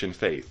the Christian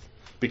faith,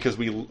 because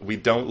we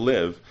don't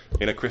live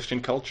in a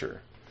Christian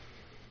culture.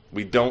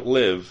 We don't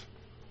live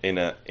in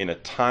a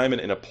time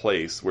and in a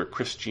place where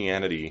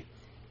Christianity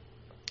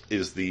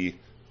is the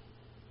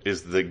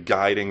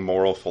guiding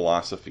moral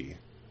philosophy.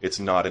 It's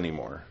not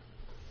anymore.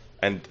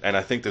 And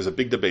I think there's a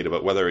big debate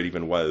about whether it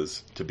even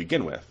was to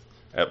begin with.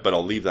 But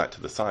I'll leave that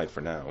to the side for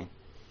now.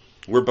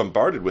 We're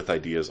bombarded with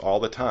ideas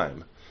all the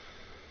time.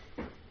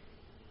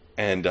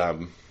 And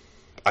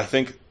I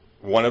think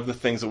one of the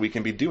things that we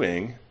can be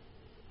doing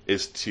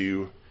is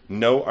to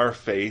know our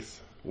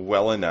faith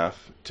well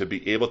enough to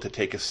be able to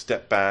take a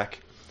step back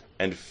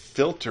and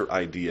filter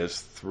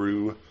ideas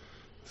through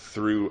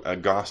a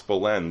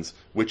gospel lens,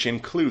 which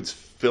includes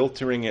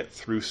filtering it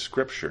through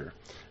Scripture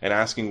and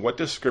asking, what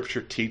does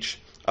Scripture teach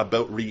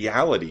about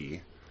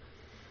reality?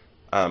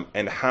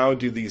 And how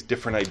do these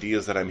different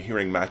ideas that I'm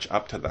hearing match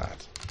up to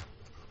that?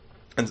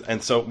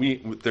 And so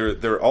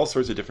there are all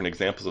sorts of different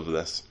examples of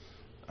this,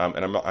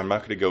 and I'm not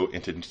going to go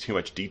into too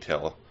much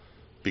detail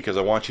because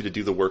I want you to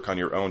do the work on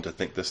your own to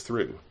think this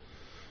through.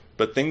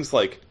 But things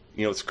like,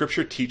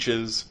 Scripture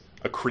teaches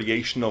a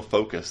creational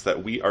focus,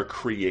 that we are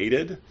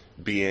created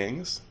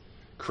beings,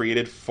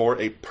 created for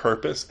a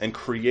purpose, and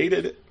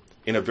created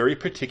in a very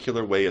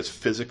particular way as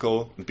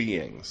physical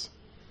beings.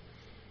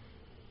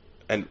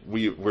 And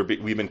we've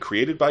been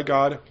created by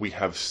God, we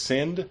have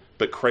sinned,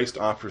 but Christ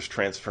offers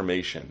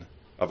transformation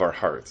of our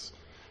hearts.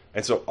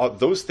 And so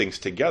those things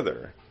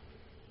together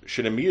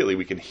should immediately,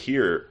 we can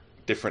hear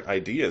different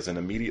ideas and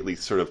immediately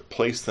sort of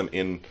place them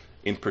in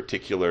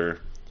particular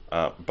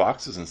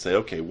boxes and say,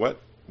 okay,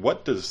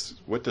 what does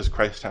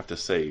Christ have to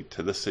say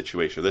to this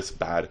situation,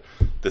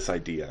 this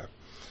idea?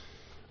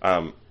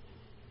 God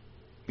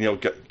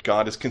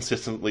is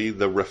consistently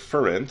the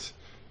referent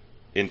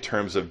in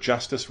terms of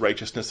justice,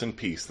 righteousness, and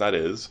peace. That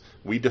is,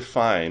 we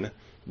define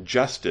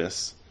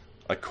justice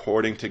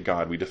according to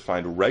God. We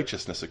define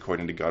righteousness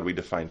according to God. We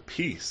define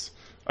peace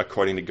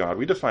according to God.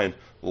 We define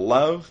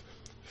love,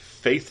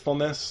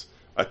 faithfulness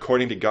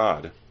according to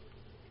God,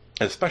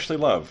 and especially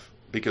love,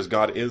 because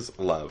God is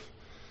love.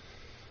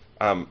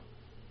 And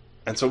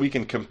so we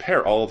can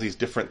compare all of these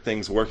different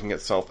things working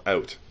itself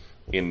out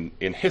in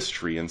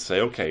history and say,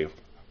 okay,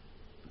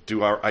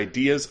 do our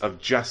ideas of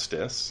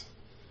justice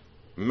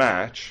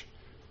match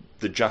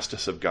the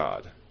justice of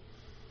God?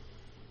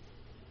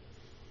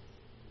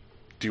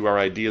 Do our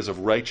ideas of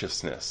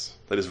righteousness,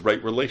 that is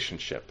right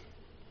relationship,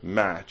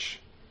 match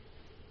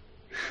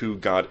who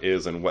God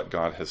is and what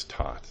God has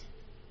taught?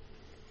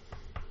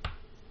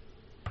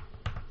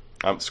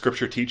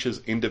 Scripture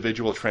teaches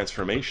individual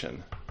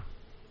transformation,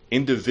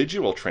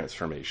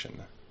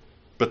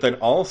 but then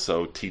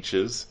also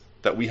teaches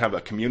that we have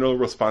a communal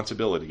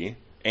responsibility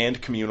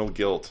and communal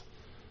guilt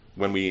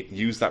when we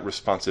use that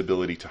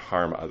responsibility to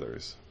harm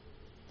others.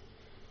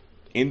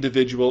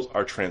 Individuals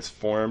are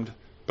transformed,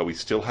 but we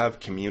still have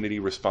community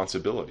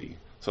responsibility.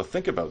 So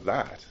think about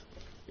that.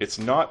 It's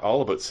not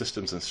all about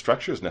systems and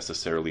structures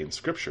necessarily in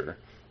Scripture.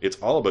 It's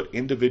all about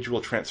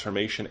individual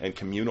transformation and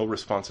communal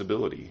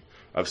responsibility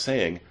of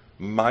saying,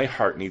 my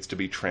heart needs to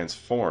be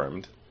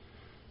transformed,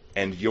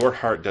 and your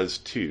heart does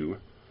too,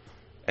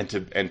 and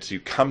to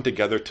come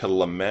together to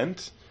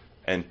lament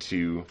and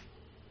to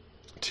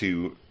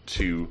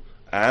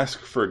ask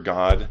for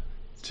God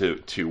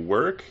to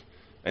work,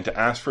 and to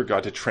ask for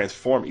God to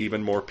transform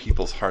even more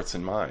people's hearts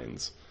and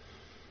minds,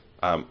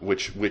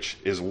 which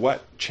is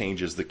what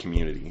changes the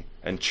community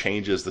and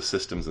changes the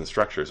systems and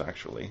structures,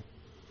 actually.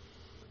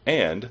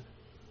 And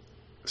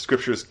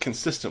Scripture is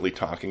consistently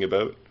talking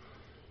about,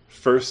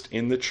 first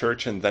in the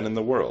church and then in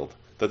the world,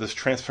 that this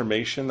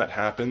transformation that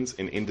happens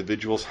in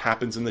individuals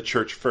happens in the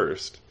church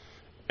first,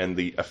 and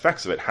the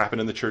effects of it happen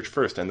in the church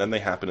first, and then they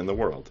happen in the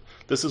world.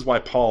 This is why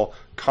Paul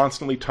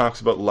constantly talks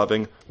about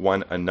loving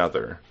one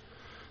another.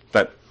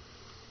 That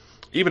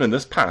even in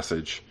this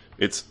passage,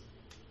 it's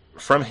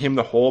from him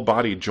the whole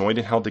body, joined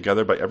and held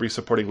together by every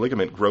supporting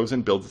ligament, grows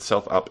and builds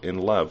itself up in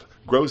love.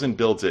 Grows and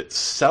builds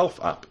itself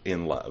up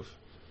in love.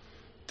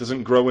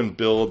 Doesn't grow and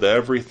build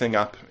everything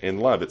up in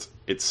love. It's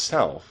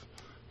itself.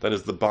 That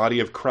is, the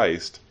body of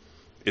Christ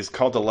is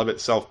called to love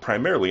itself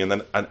primarily, and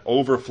then an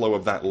overflow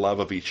of that love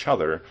of each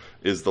other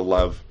is the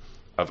love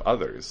of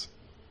others.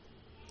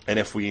 And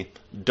if we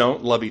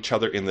don't love each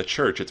other in the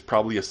church, it's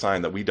probably a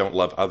sign that we don't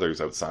love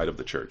others outside of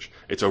the church.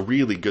 It's a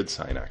really good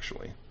sign,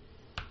 actually.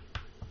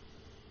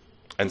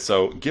 And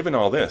so, given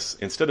all this,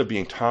 instead of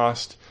being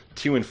tossed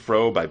to and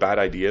fro by bad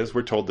ideas,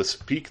 we're told to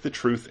speak the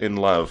truth in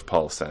love,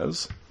 Paul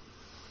says.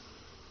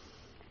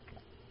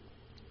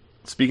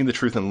 Speaking the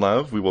truth in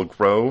love, we will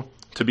grow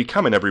to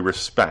become in every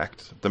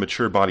respect the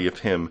mature body of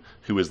him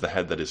who is the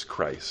head, that is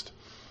Christ.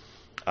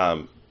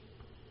 And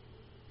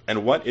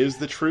what is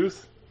the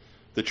truth?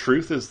 The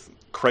truth is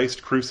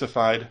Christ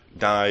crucified,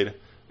 died,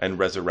 and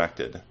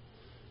resurrected.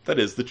 That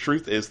is, the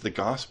truth is the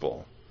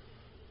gospel.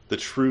 The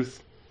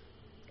truth,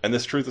 and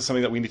this truth is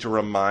something that we need to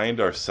remind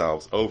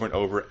ourselves over and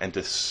over, and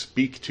to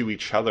speak to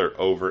each other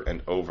over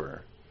and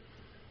over.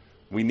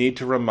 We need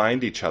to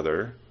remind each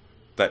other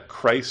that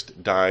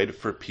Christ died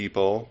for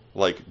people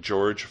like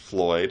George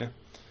Floyd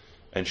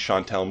and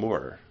Chantel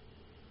Moore.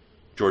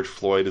 George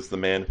Floyd is the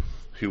man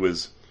who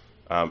was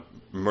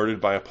murdered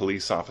by a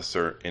police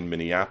officer in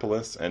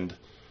Minneapolis, and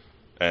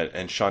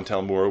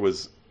Chantel Moore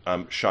was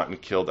shot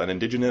and killed. An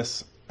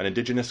indigenous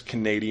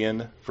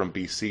Canadian from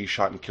BC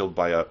shot and killed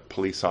by a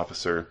police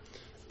officer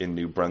in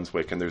New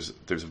Brunswick. And there's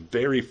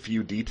very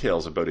few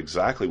details about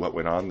exactly what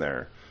went on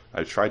there.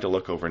 I tried to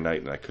look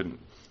overnight and I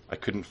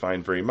couldn't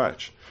find very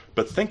much.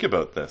 But think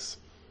about this.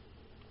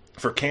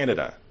 For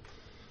Canada,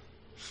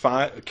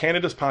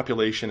 Canada's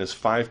population is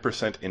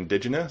 5%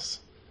 Indigenous,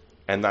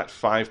 and that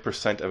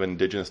 5% of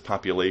Indigenous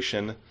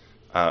population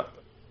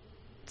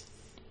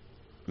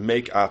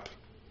make up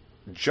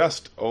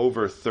just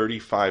over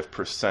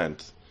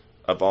 35%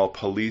 of all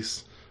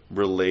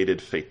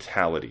police-related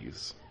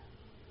fatalities.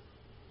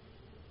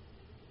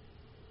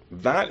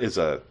 That's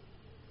a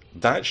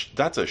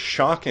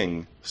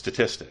shocking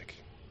statistic,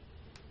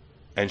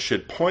 and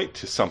should point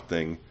to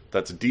something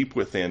that's deep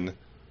within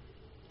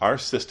our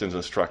systems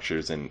and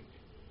structures in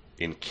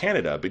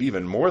Canada, but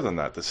even more than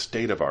that, the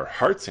state of our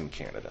hearts in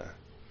Canada,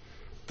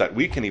 that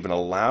we can even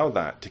allow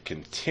that to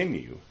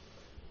continue,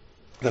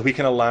 that we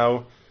can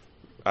allow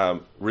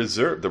the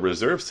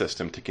reserve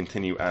system to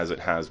continue as it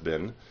has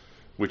been,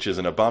 which is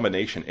an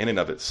abomination in and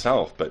of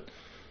itself. But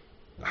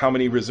how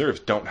many reserves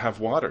don't have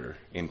water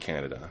in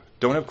Canada?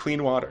 Don't have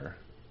clean water?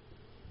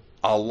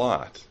 A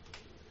lot.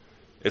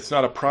 It's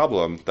not a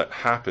problem that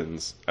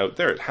happens out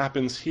there. It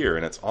happens here,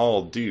 and it's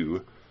all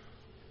due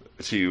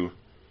to,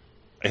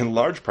 in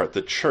large part,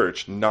 the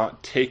church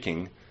not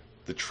taking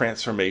the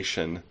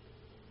transformation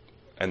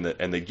and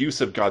the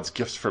use of God's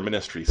gifts for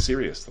ministry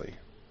seriously.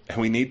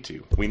 And we need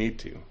to.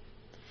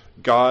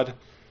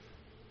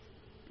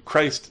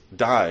 Christ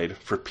died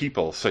for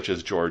people such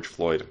as George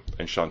Floyd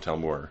and Chantel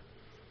Moore.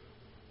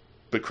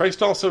 But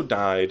Christ also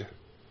died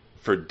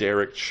for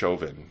Derek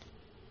Chauvin,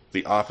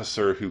 the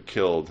officer who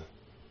killed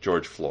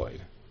George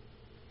Floyd.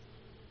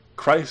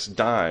 Christ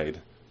died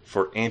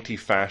for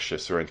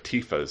anti-fascists or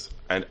Antifas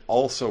and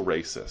also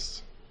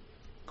racists.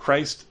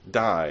 Christ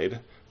died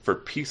for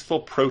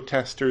peaceful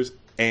protesters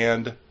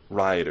and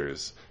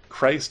rioters.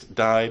 Christ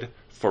died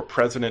for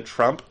President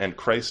Trump, and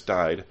Christ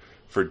died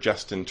for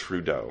Justin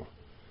Trudeau.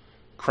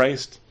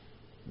 Christ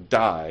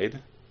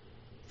died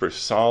for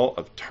Saul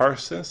of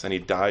Tarsus, and he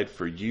died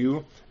for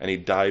you, and he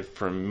died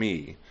for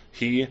me.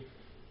 He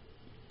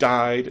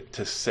died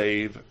to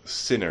save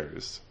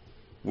sinners,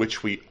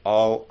 which we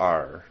all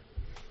are.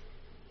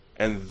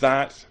 And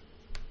that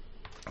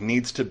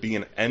needs to be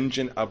an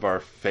engine of our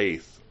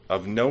faith,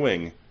 of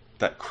knowing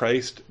that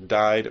Christ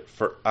died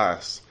for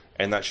us,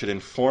 and that should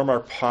inform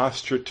our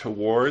posture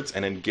towards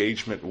and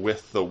engagement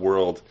with the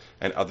world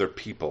and other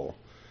people.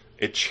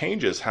 It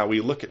changes how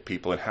we look at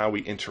people and how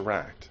we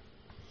interact.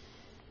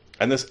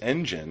 And this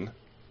engine,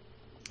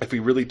 if we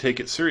really take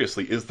it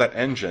seriously, is that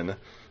engine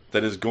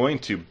that is going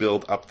to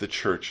build up the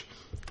church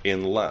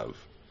in love.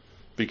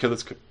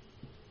 Because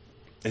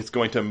it's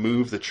going to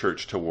move the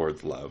church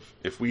towards love.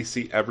 If we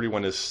see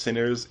everyone as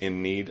sinners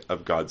in need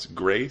of God's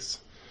grace,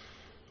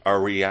 our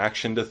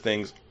reaction to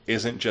things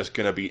isn't just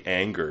going to be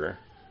anger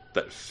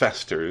that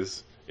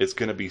festers. It's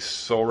going to be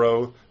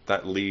sorrow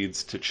that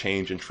leads to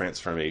change and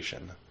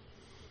transformation.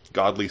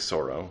 Godly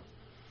sorrow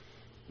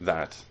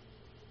that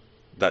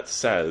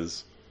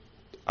says,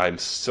 I'm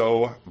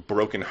so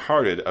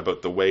brokenhearted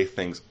about the way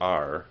things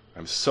are.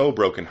 I'm so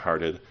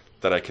brokenhearted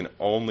that I can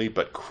only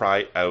but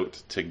cry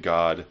out to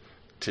God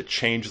to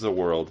change the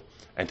world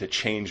and to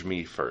change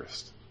me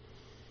first.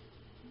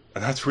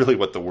 And that's really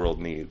what the world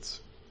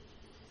needs.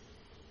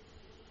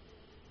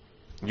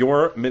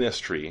 Your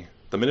ministry,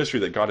 the ministry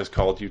that God has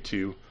called you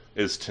to,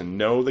 is to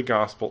know the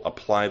gospel,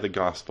 apply the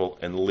gospel,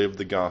 and live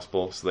the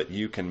gospel so that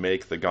you can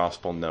make the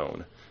gospel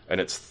known. And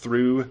it's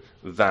through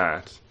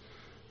that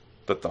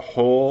the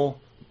whole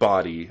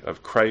body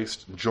of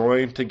Christ,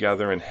 joined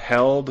together and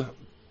held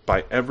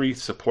by every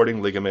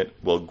supporting ligament,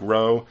 will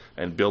grow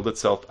and build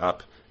itself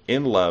up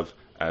in love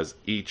as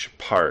each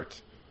part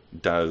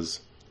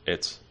does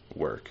its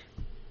work.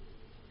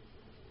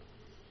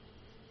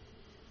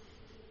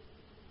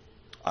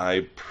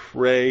 I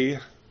pray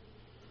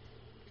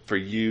for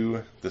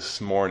you this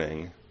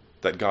morning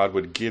that God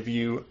would give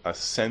you a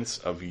sense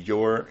of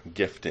your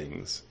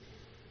giftings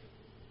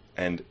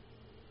and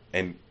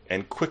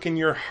quicken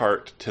your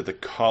heart to the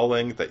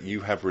calling that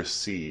you have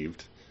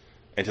received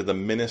and to the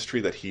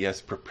ministry that He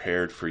has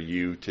prepared for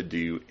you to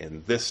do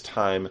in this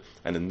time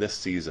and in this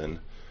season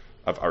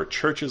of our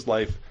church's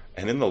life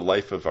and in the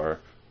life of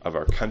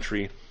our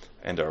country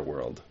and our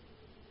world.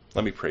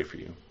 Let me pray for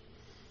you.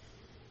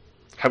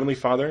 Heavenly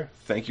Father,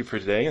 thank you for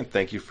today and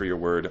thank you for your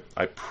word.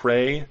 I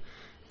pray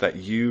that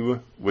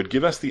you would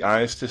give us the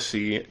eyes to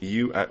see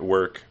you at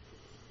work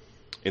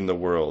in the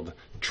world.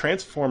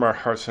 Transform our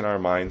hearts and our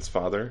minds,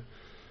 Father,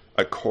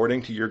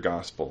 according to your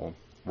gospel.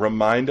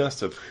 Remind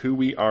us of who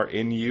we are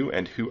in you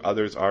and who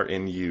others are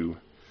in you,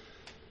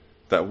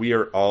 that we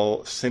are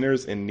all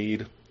sinners in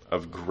need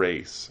of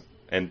grace,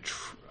 and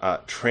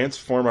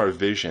transform our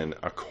vision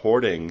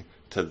according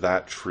to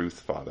that truth,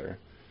 Father.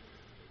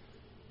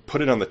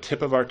 Put it on the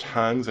tip of our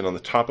tongues and on the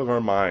top of our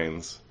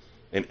minds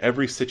in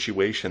every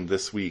situation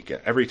this week.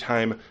 Every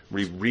time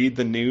we read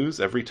the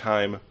news, every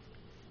time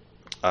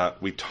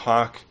we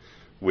talk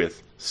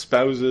with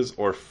spouses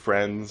or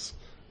friends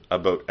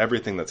about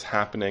everything that's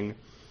happening,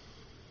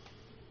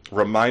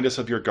 remind us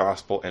of your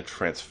gospel and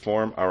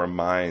transform our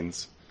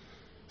minds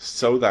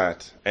so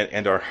that,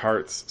 and our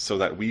hearts, so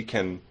that we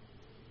can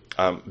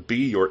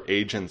be your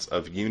agents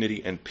of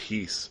unity and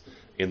peace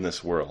in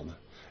this world.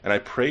 And I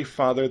pray,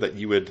 Father, that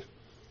you would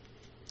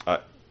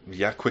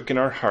quicken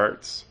our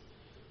hearts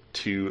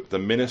to the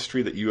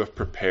ministry that you have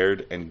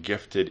prepared and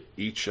gifted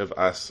each of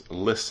us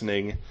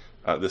listening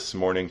this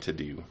morning to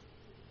do.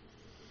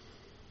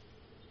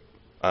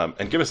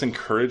 And give us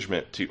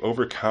encouragement to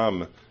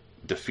overcome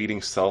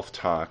defeating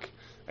self-talk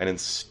and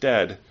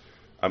instead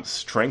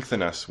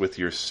strengthen us with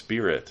your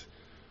Spirit,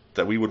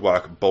 that we would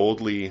walk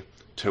boldly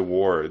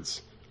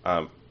towards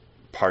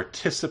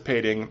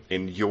participating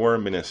in your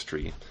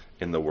ministry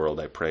in the world,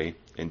 I pray.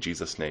 In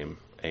Jesus' name,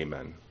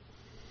 amen.